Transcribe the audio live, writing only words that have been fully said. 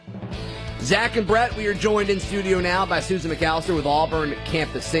Zach and Brett, we are joined in studio now by Susan McAllister with Auburn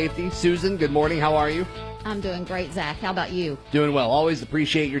Campus Safety. Susan, good morning. How are you? I'm doing great, Zach. How about you? Doing well. Always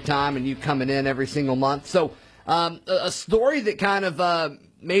appreciate your time and you coming in every single month. So, a story that kind of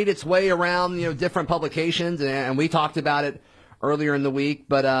made its way around, different publications, and we talked about it earlier in the week.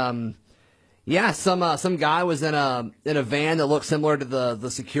 But some guy was in a van that looked similar to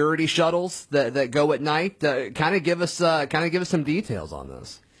the security shuttles that go at night. Kind of give us some details on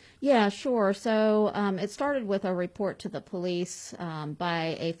this. Yeah, sure. So it started with a report to the police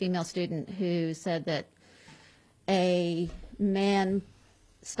by a female student who said that a man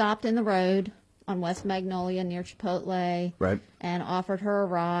stopped in the road on West Magnolia near Chipotle, right, and offered her a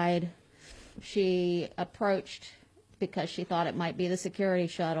ride. She approached because she thought it might be the security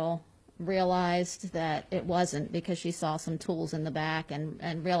shuttle, realized that it wasn't because she saw some tools in the back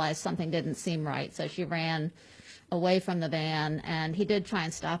and realized something didn't seem right. So she ran away from the van, and he did try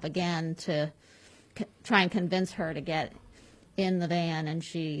and stop again to try and convince her to get in the van, and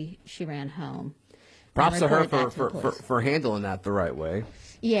she ran home. Props to her for handling that the right way.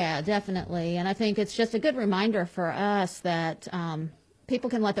 Yeah, definitely. And I think it's just a good reminder for us that people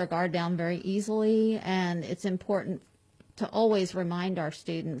can let their guard down very easily, and it's important to always remind our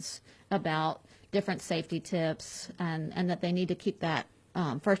students about different safety tips and that they need to keep that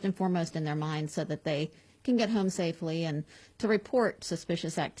first and foremost in their minds so that they can get home safely and to report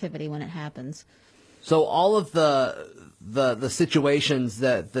suspicious activity when it happens. So all of the situations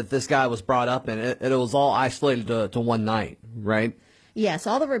that this guy was brought up in, it was all isolated to one night, right? Yes,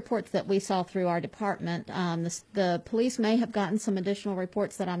 all the reports that we saw through our department, the police may have gotten some additional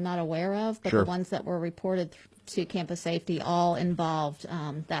reports that I'm not aware of, but Sure. The ones that were reported to Campus Safety all involved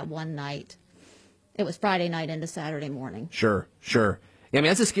that one night. It was Friday night into Saturday morning. Sure. Yeah, I mean,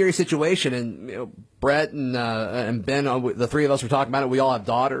 that's a scary situation, and Brett and Ben, the three of us were talking about it. We all have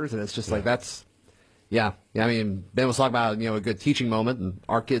daughters, and it's just like that's, yeah. I mean, Ben was talking about a good teaching moment, and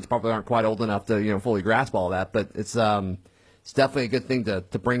our kids probably aren't quite old enough to fully grasp all that, but it's definitely a good thing to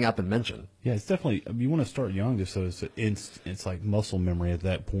bring up and mention. Yeah, it's definitely, you want to start young just so it's like muscle memory at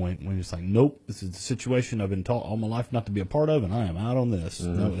that point when you're just like, nope, this is a situation I've been taught all my life not to be a part of, and I am out on this.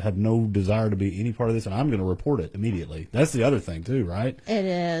 Mm-hmm. I have no desire to be any part of this, and I'm going to report it immediately. That's the other thing, too, right? It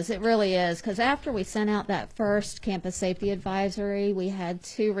is. It really is. Because after we sent out that first campus safety advisory, we had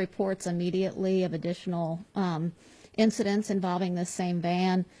 2 reports immediately of additional incidents involving this same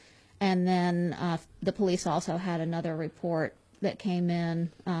van. And then the police also had another report that came in.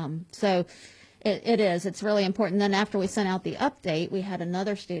 So it is. It's really important. Then after we sent out the update, we had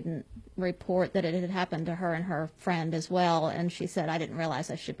another student report that it had happened to her and her friend as well. And she said, I didn't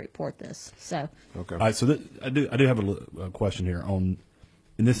realize I should report this. So Okay. All right, so I do have a question here on,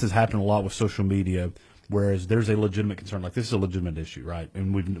 and this has happened a lot with social media, whereas there's a legitimate concern, like this is a legitimate issue, right?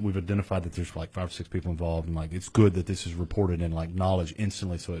 And we've identified that there's like 5 or 6 people involved, and like it's good that this is reported and like knowledge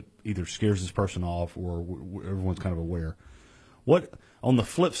instantly, so it either scares this person off or everyone's kind of aware. What on the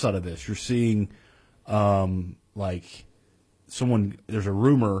flip side of this, you're seeing like there's a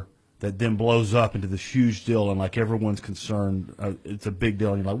rumor that then blows up into this huge deal, and like everyone's concerned, it's a big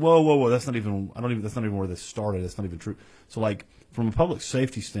deal, and you're like, whoa, that's not even where this started. That's not even true. So like from a public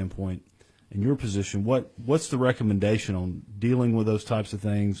safety standpoint, in your position, what's the recommendation on dealing with those types of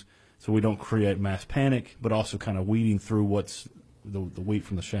things so we don't create mass panic, but also kind of weeding through what's the wheat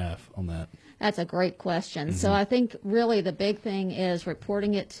from the chaff on that? that's a great question. Mm-hmm. So I think really the big thing is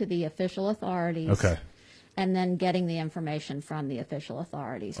reporting it to the official authorities. Okay. And then getting the information from the official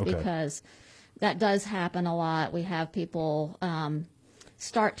authorities, Okay. because that does happen a lot. We have people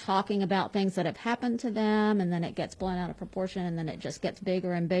start talking about things that have happened to them, and then it gets blown out of proportion, and then it just gets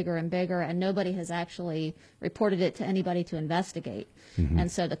bigger and bigger and bigger, and nobody has actually reported it to anybody to investigate. Mm-hmm.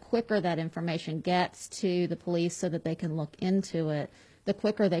 And so the quicker that information gets to the police so that they can look into it, the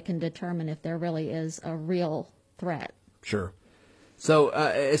quicker they can determine if there really is a real threat. Sure. So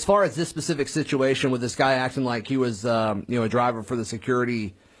as far as this specific situation with this guy acting like he was, a driver for the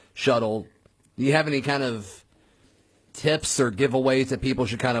security shuttle, do you have any kind of tips or giveaways that people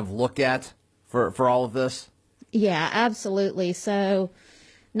should kind of look at for all of this? Yeah, absolutely. So,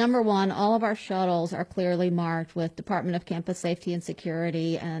 number one, all of our shuttles are clearly marked with Department of Campus Safety and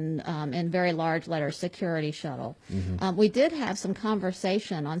Security and in very large letters, security shuttle. Mm-hmm. We did have some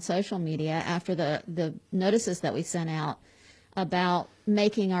conversation on social media after the notices that we sent out about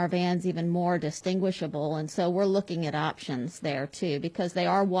making our vans even more distinguishable, and so we're looking at options there too, because they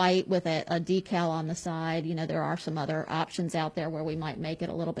are white with a decal on the side. There are some other options out there where we might make it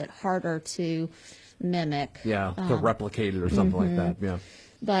a little bit harder to mimic. Yeah, to replicate it or something like that. Yeah.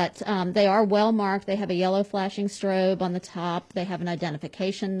 But they are well marked. They have a yellow flashing strobe on the top. They have an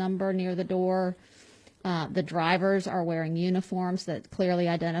identification number near the door. The drivers are wearing uniforms that clearly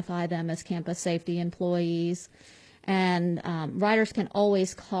identify them as campus safety employees. And riders can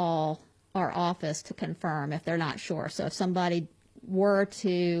always call our office to confirm if they're not sure. So if somebody were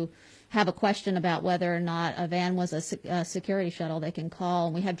to have a question about whether or not a van was a security shuttle, they can call.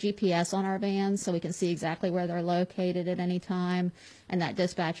 And we have GPS on our vans, so we can see exactly where they're located at any time, and that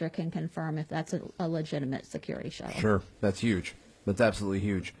dispatcher can confirm if that's a legitimate security shuttle. Sure. That's huge. That's absolutely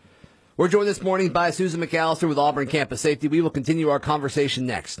huge. We're joined this morning by Susan McAllister with Auburn Campus Safety. We will continue our conversation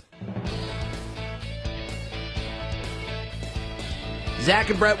next. Zach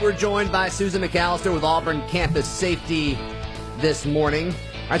and Brett, we're joined by Susan McAllister with Auburn Campus Safety this morning.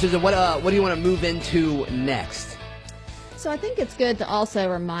 All right, Susan, what do you want to move into next? So I think it's good to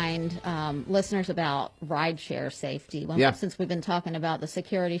also remind listeners about rideshare safety. Since we've been talking about the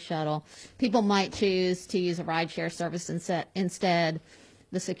security shuttle, people might choose to use a rideshare service instead.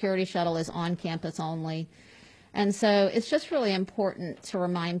 The security shuttle is on campus only. And so it's just really important to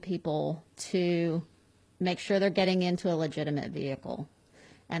remind people to make sure they're getting into a legitimate vehicle.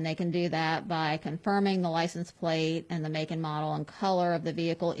 And they can do that by confirming the license plate and the make and model and color of the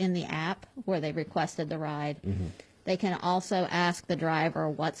vehicle in the app where they requested the ride. Mm-hmm. They can also ask the driver,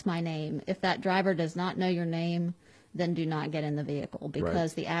 "What's my name?" If that driver does not know your name, then do not get in the vehicle,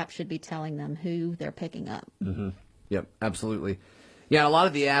 because the app should be telling them who they're picking up. Mm-hmm. Yep, absolutely. Yeah, a lot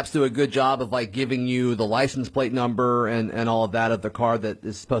of the apps do a good job of like giving you the license plate number and all of that of the car that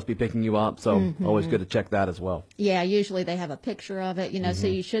is supposed to be picking you up. So always good to check that as well. Yeah, usually they have a picture of it, so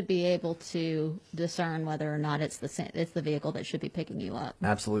you should be able to discern whether or not it's the vehicle that should be picking you up.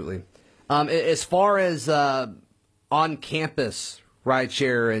 Absolutely. As far as on-campus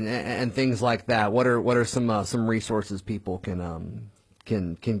rideshare and things like that, what are some resources people can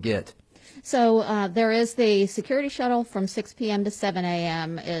get? So there is the security shuttle from 6 p.m. to 7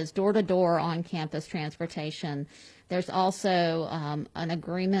 a.m. is door-to-door on-campus transportation. There's also an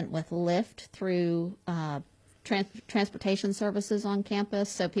agreement with Lyft through transportation services on campus,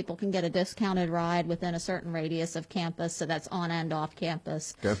 so people can get a discounted ride within a certain radius of campus, so that's on and off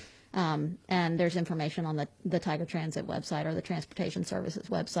campus. Okay. And there's information on the Tiger Transit website or the Transportation Services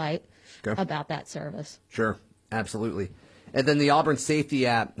website about that service. Sure, absolutely. And then the Auburn Safety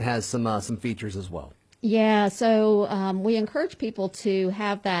app has some features as well. Yeah, so we encourage people to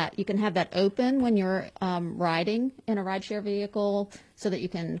have that. You can have that open when you're riding in a rideshare vehicle so that you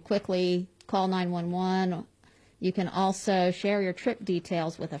can quickly call 911. You can also share your trip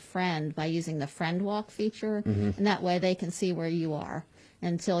details with a friend by using the Friend Walk feature, and that way they can see where you are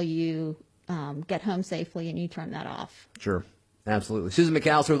until you get home safely and you turn that off. Sure, absolutely. Susan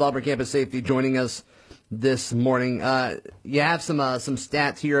McAllister with Auburn Campus Safety joining us this morning. You have some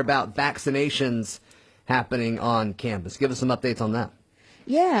stats here about vaccinations happening on campus. Give us some updates on that.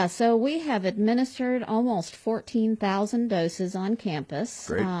 Yeah, so we have administered almost 14,000 doses on campus.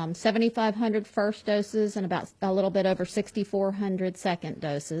 Great. 7,500 first doses and about a little bit over 6,400 second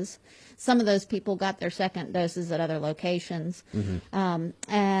doses. Some of those people got their second doses at other locations.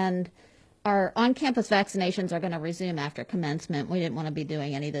 And our on-campus vaccinations are going to resume after commencement. We didn't want to be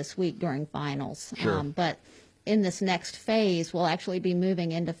doing any this week during finals. Sure. But in this next phase, we'll actually be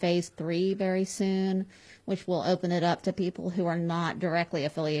moving into phase 3 very soon, which will open it up to people who are not directly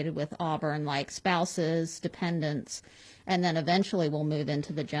affiliated with Auburn, like spouses, dependents, and then eventually we'll move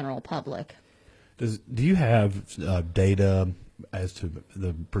into the general public. Do you have data as to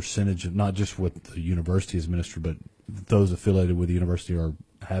the percentage of not just what the university has administered, but those affiliated with the university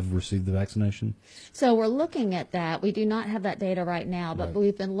have received the vaccination? So we're looking at that. We do not have that data right now, but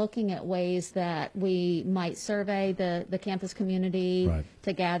we've been looking at ways that we might survey the campus community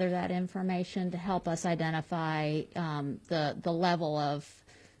to gather that information to help us identify the level of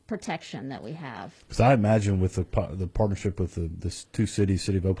protection that we have. Because I imagine with the partnership with the two cities,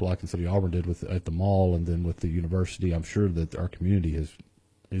 City of Opelika and City of Auburn, did at the mall and then with the university, I'm sure that our community has,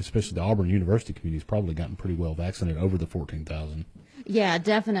 especially the Auburn University community, has probably gotten pretty well vaccinated over the 14,000. Yeah,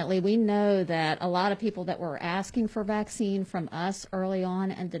 definitely. We know that a lot of people that were asking for vaccine from us early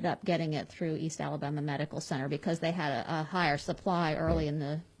on ended up getting it through East Alabama Medical Center because they had a higher supply early in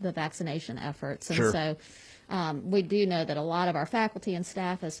the vaccination efforts. And so we do know that a lot of our faculty and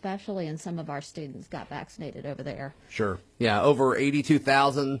staff especially, and some of our students got vaccinated over there. Sure. Yeah, over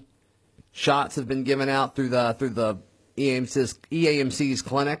 82,000 shots have been given out through the EAMC's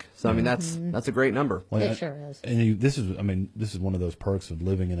clinic. So I mean that's a great number. Well, It sure is. And this is one of those perks of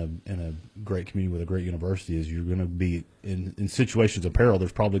living in a great community with a great university is you're going to be in situations of peril.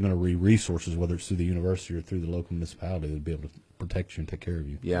 There's probably going to be resources, whether it's through the university or through the local municipality, that will be able to protect you and take care of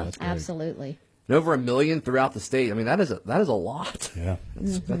you. Yeah. So that's great. Absolutely. And over 1 million throughout the state. I mean that is a lot. Yeah.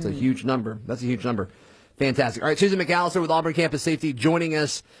 That's a huge number. That's a huge number. Fantastic. All right, Susan McAllister with Auburn Campus Safety joining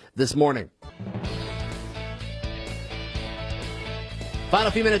us this morning. Final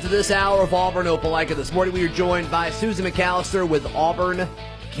few minutes of this hour of Auburn Opelika. This morning we are joined by Susan McAllister with Auburn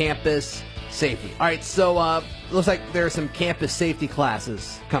Campus Safety. All right, so looks like there are some campus safety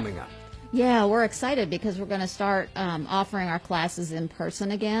classes coming up. Yeah, we're excited because we're going to start offering our classes in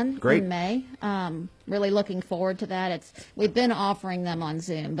person again Great. in May. Really looking forward to that. We've been offering them on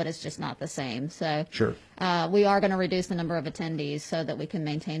Zoom, but it's just not the same. So Sure. we are going to reduce the number of attendees so that we can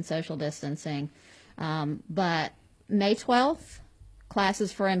maintain social distancing. But May 12th,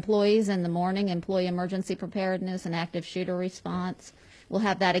 classes for employees in the morning, employee emergency preparedness and active shooter response. We'll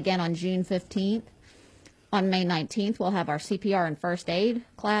have that again on June 15th. On May 19th, we'll have our CPR and first aid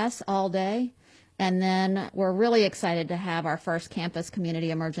class all day. And then we're really excited to have our first campus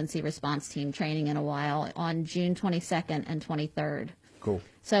community emergency response team training in a while on June 22nd and 23rd. Cool.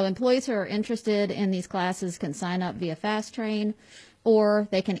 So employees who are interested in these classes can sign up via FastTrain, or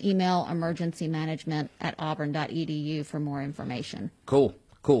they can email emergencymanagement@auburn.edu for more information. Cool.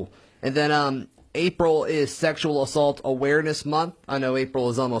 And then April is Sexual Assault Awareness Month. I know April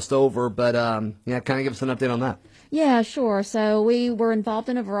is almost over, but kind of give us an update on that. Yeah, sure. So we were involved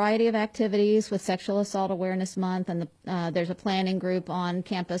in a variety of activities with Sexual Assault Awareness Month, and there's a planning group on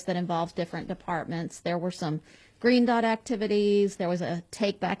campus that involves different departments. There were some Green Dot activities. There was a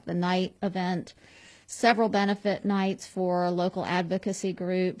Take Back the Night event, several benefit nights for local advocacy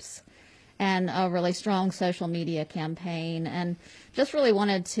groups, and a really strong social media campaign. And just really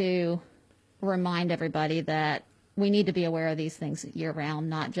wanted to remind everybody that we need to be aware of these things year-round,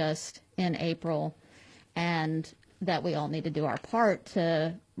 not just in April, and that we all need to do our part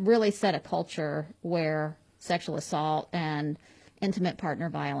to really set a culture where sexual assault and intimate partner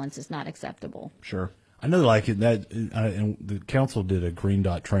violence is not acceptable. Sure. I know, and the council did a Green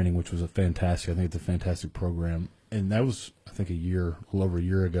Dot training, which was I think it's a fantastic program, and that was I think a little over a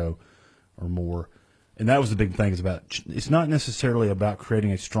year ago or more. And that was the big thing. It's not necessarily about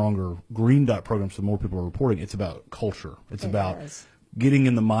creating a stronger Green Dot program so more people are reporting. It's about culture. It's about getting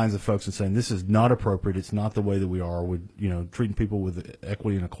in the minds of folks and saying this is not appropriate. It's not the way that we are with treating people with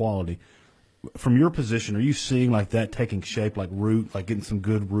equity and equality. From your position, are you seeing like that taking shape, like getting some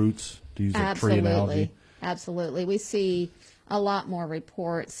good roots, to use a tree analogy? Absolutely. We see a lot more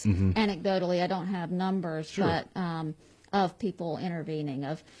reports. Anecdotally, I don't have numbers, Sure. but of people intervening.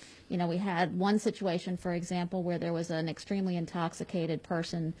 We had one situation, for example, where there was an extremely intoxicated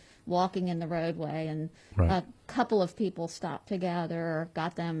person walking in the roadway, and a couple of people stopped together,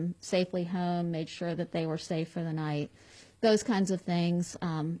 got them safely home, made sure that they were safe for the night. Those kinds of things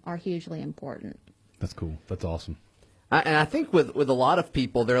are hugely important. That's cool. That's awesome. And I think with a lot of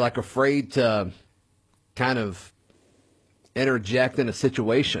people, they're like afraid to kind of interject in a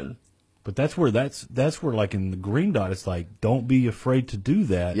situation. But that's where like in the Green Dot, it's like don't be afraid to do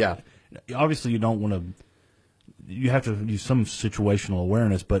that. Yeah. Obviously, you don't want to. You have to use some situational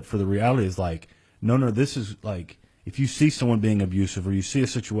awareness, but for the reality is like no. This is like if you see someone being abusive or you see a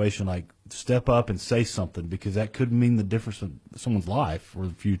situation, like step up and say something because that could mean the difference in someone's life or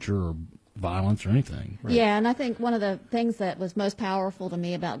the future or violence or anything. Right. Yeah, and I think one of the things that was most powerful to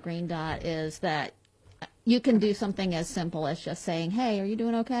me about Green Dot is that you can do something as simple as just saying, "Hey, are you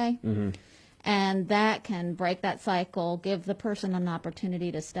doing okay?" And that can break that cycle, give the person an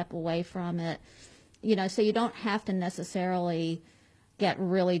opportunity to step away from it. So you don't have to necessarily get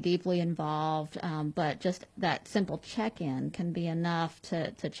really deeply involved, but just that simple check-in can be enough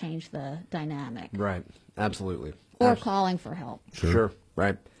to change the dynamic. Right. Absolutely. Or calling for help. Sure.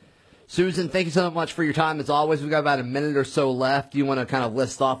 Right. Susan, thank you so much for your time. As always, we've got about a minute or so left. Do you want to kind of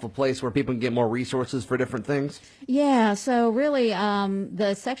list off a place where people can get more resources for different things? Yeah, so really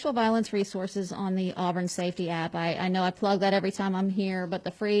the sexual violence resources on the Auburn Safety app, I know I plug that every time I'm here, but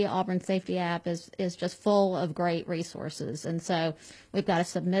the free Auburn Safety app is just full of great resources. And so we've got a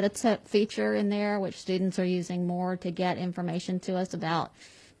submit a tip feature in there, which students are using more to get information to us about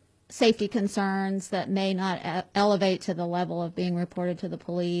safety concerns that may not elevate to the level of being reported to the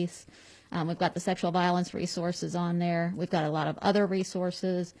police. We've got the sexual violence resources on there. We've got a lot of other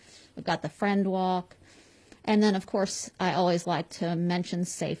resources. We've got the Friend Walk. And then, of course, I always like to mention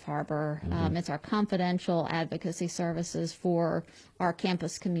Safe Harbor. It's our confidential advocacy services for our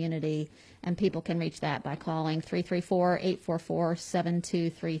campus community, and people can reach that by calling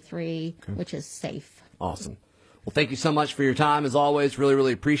 334-844-7233, which is SAFE. Awesome. Well, thank you so much for your time. As always, really,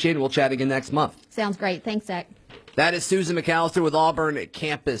 really appreciate it. We'll chat again next month. Sounds great. Thanks, Zach. That is Susan McAllister with Auburn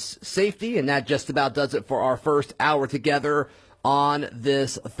Campus Safety, and that just about does it for our first hour together on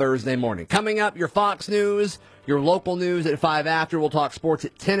this Thursday morning. Coming up, your Fox News, your local news at 5 after. We'll talk sports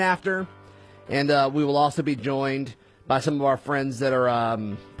at 10 after, and we will also be joined by some of our friends that are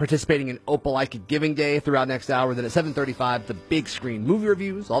participating in Opelika Giving Day throughout next hour. Then at 7:35, the big screen movie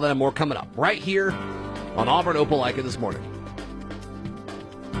reviews. All that and more coming up right here on Auburn Opelika this morning.